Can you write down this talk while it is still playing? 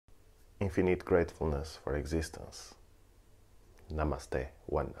infinite gratefulness for existence. Namaste,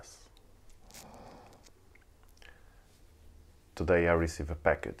 oneness. Today I receive a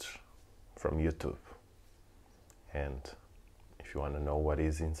package from YouTube, and if you want to know what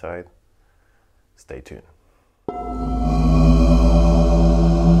is inside, stay tuned.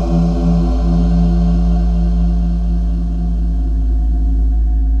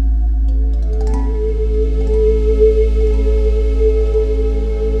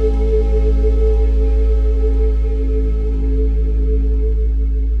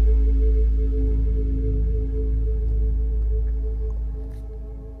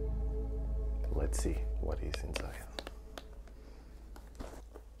 Let's see what is inside.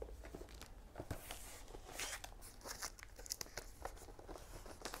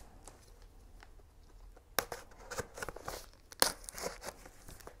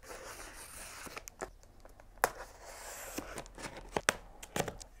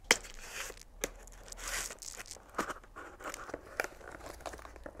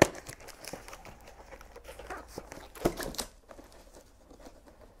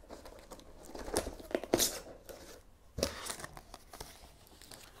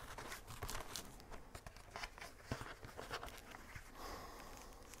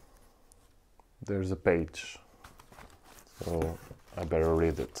 There's a page, so I better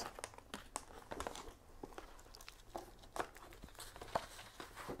read it.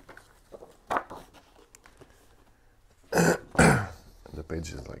 The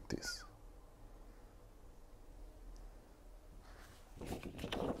page is like this.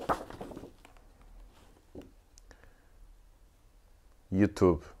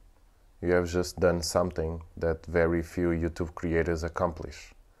 YouTube, you have just done something that very few YouTube creators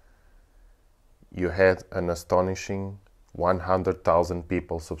accomplish. You had an astonishing 100,000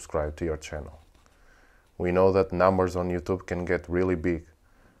 people subscribe to your channel. We know that numbers on YouTube can get really big,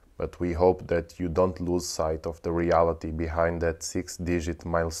 but we hope that you don't lose sight of the reality behind that 6-digit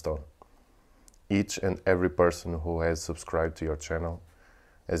milestone. Each and every person who has subscribed to your channel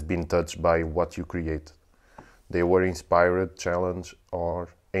has been touched by what you created. They were inspired, challenged, or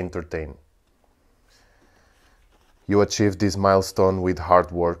entertained. You achieved this milestone with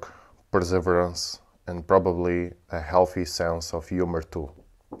hard work, perseverance, and probably a healthy sense of humor too.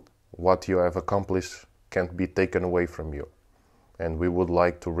 What you have accomplished can't be taken away from you, and we would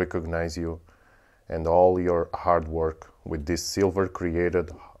like to recognize you and all your hard work with this silver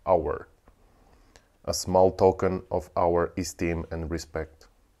created award, a small token of our esteem and respect.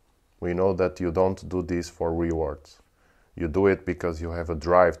 We know that you don't do this for rewards. You do it because you have a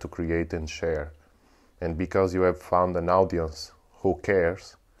drive to create and share, and because you have found an audience who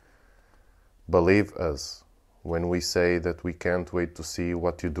cares. Believe us when we say that we can't wait to see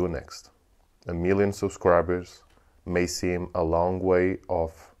what you do next. 1 million subscribers may seem a long way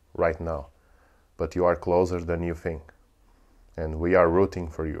off right now, but you are closer than you think, and we are rooting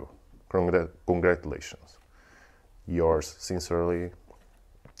for you. Congratulations. Yours sincerely,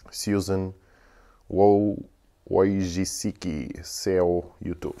 Susan Wojcicki, CEO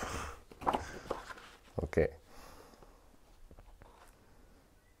YouTube. Okay.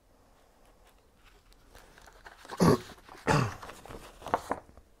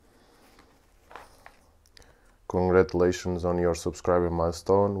 Congratulations on your subscriber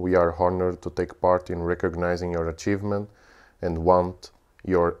milestone. We are honored to take part in recognizing your achievement and want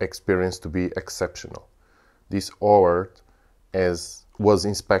your experience to be exceptional. This award was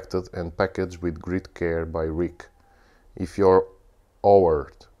inspected and packaged with great care by Rick. If your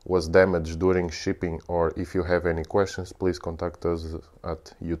award was damaged during shipping or if you have any questions, please contact us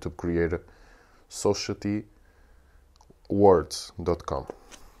at YouTube Creator SocietyWords.com.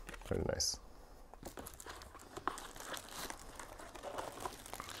 Very nice.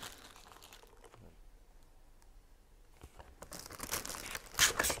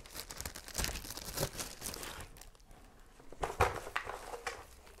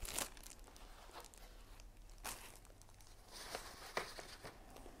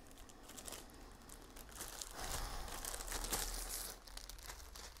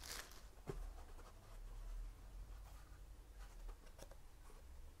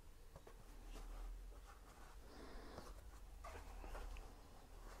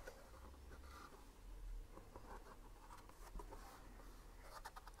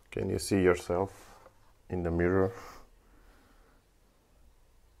 Can you see yourself in the mirror?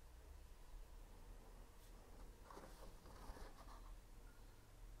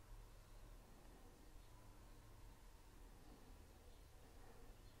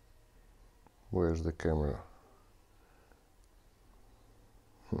 Where's the camera?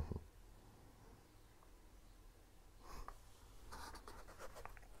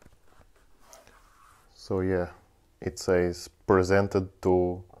 So yeah, it says presented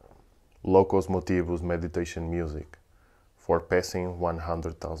to Locos Motivos meditation music for passing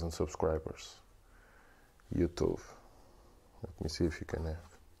 100,000 subscribers. YouTube. Let me see if you can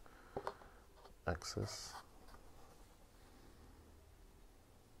have access.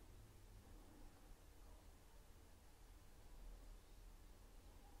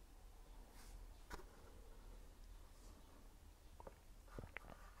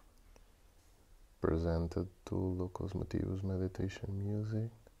 Presented to Locos Motivos meditation music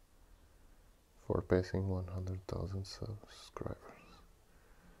for passing 100,000 subscribers.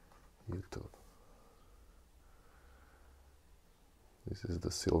 YouTube. This is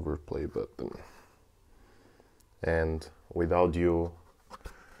the silver play button. And without you,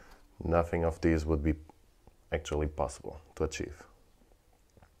 nothing of this would be actually possible to achieve.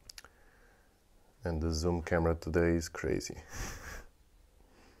 And the zoom camera today is crazy.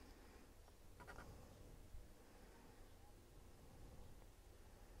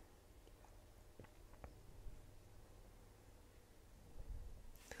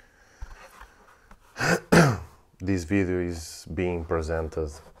 This video is being presented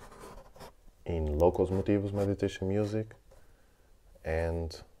in Locos Motivos meditation music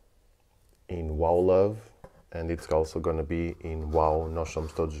and in WAAO Love, and it's also going to be in WAAO Nós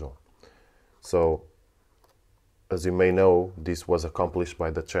Somos Todos Um. So, as you may know, this was accomplished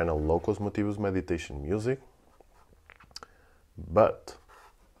by the channel Locos Motivos meditation music, but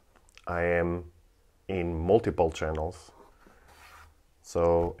I am in multiple channels,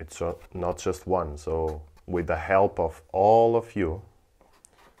 so it's not just one. So with the help of all of you,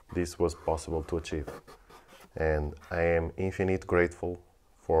 this was possible to achieve. And I am infinitely grateful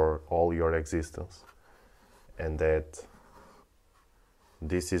for all your existence, and that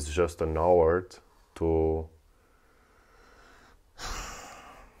this is just an award to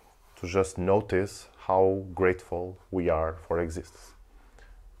just notice how grateful we are for existence.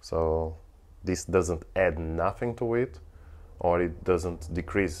 So this doesn't add nothing to it, or it doesn't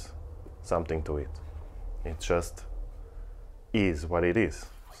decrease something to it. It just is what it is.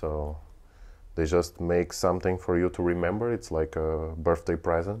 So they just make something for you to remember. It's like a birthday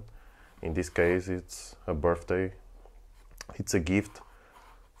present. In this case, it's a birthday. It's a gift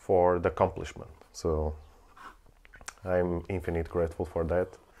for the accomplishment. So I'm infinitely grateful for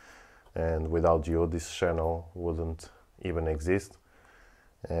that. And without you, this channel wouldn't even exist.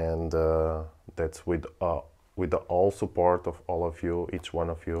 And that's with the all support of all of you, each one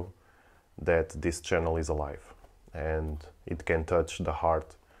of you, that this channel is alive, and it can touch the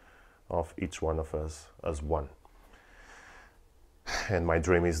heart of each one of us as one. And my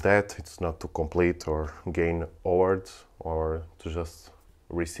dream is that it's not to complete or gain awards or to just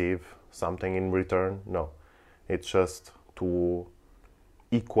receive something in return. No, it's just to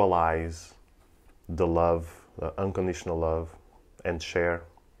equalize the love, the unconditional love, and share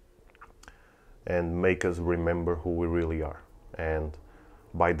and make us remember who we really are. And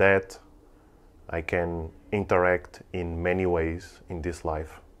by that, I can interact in many ways in this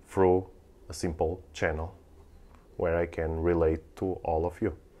life through a simple channel where I can relate to all of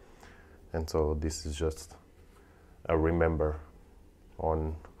you. And so this is just a remember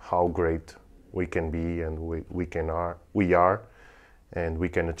on how great we can be, and we are and we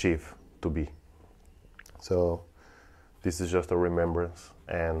can achieve to be. So this is just a remembrance,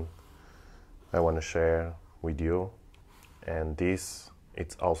 and I want to share with you, and this,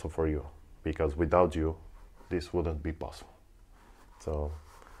 it's also for you, because without you, this wouldn't be possible. So,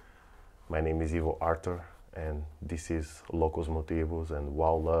 my name is Ivo Artur, and this is Locos Motivos and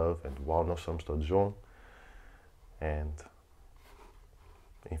WAAO Love and WAAO Nós Somos Todos Um, and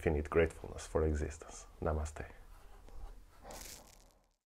infinite gratefulness for existence. Namaste.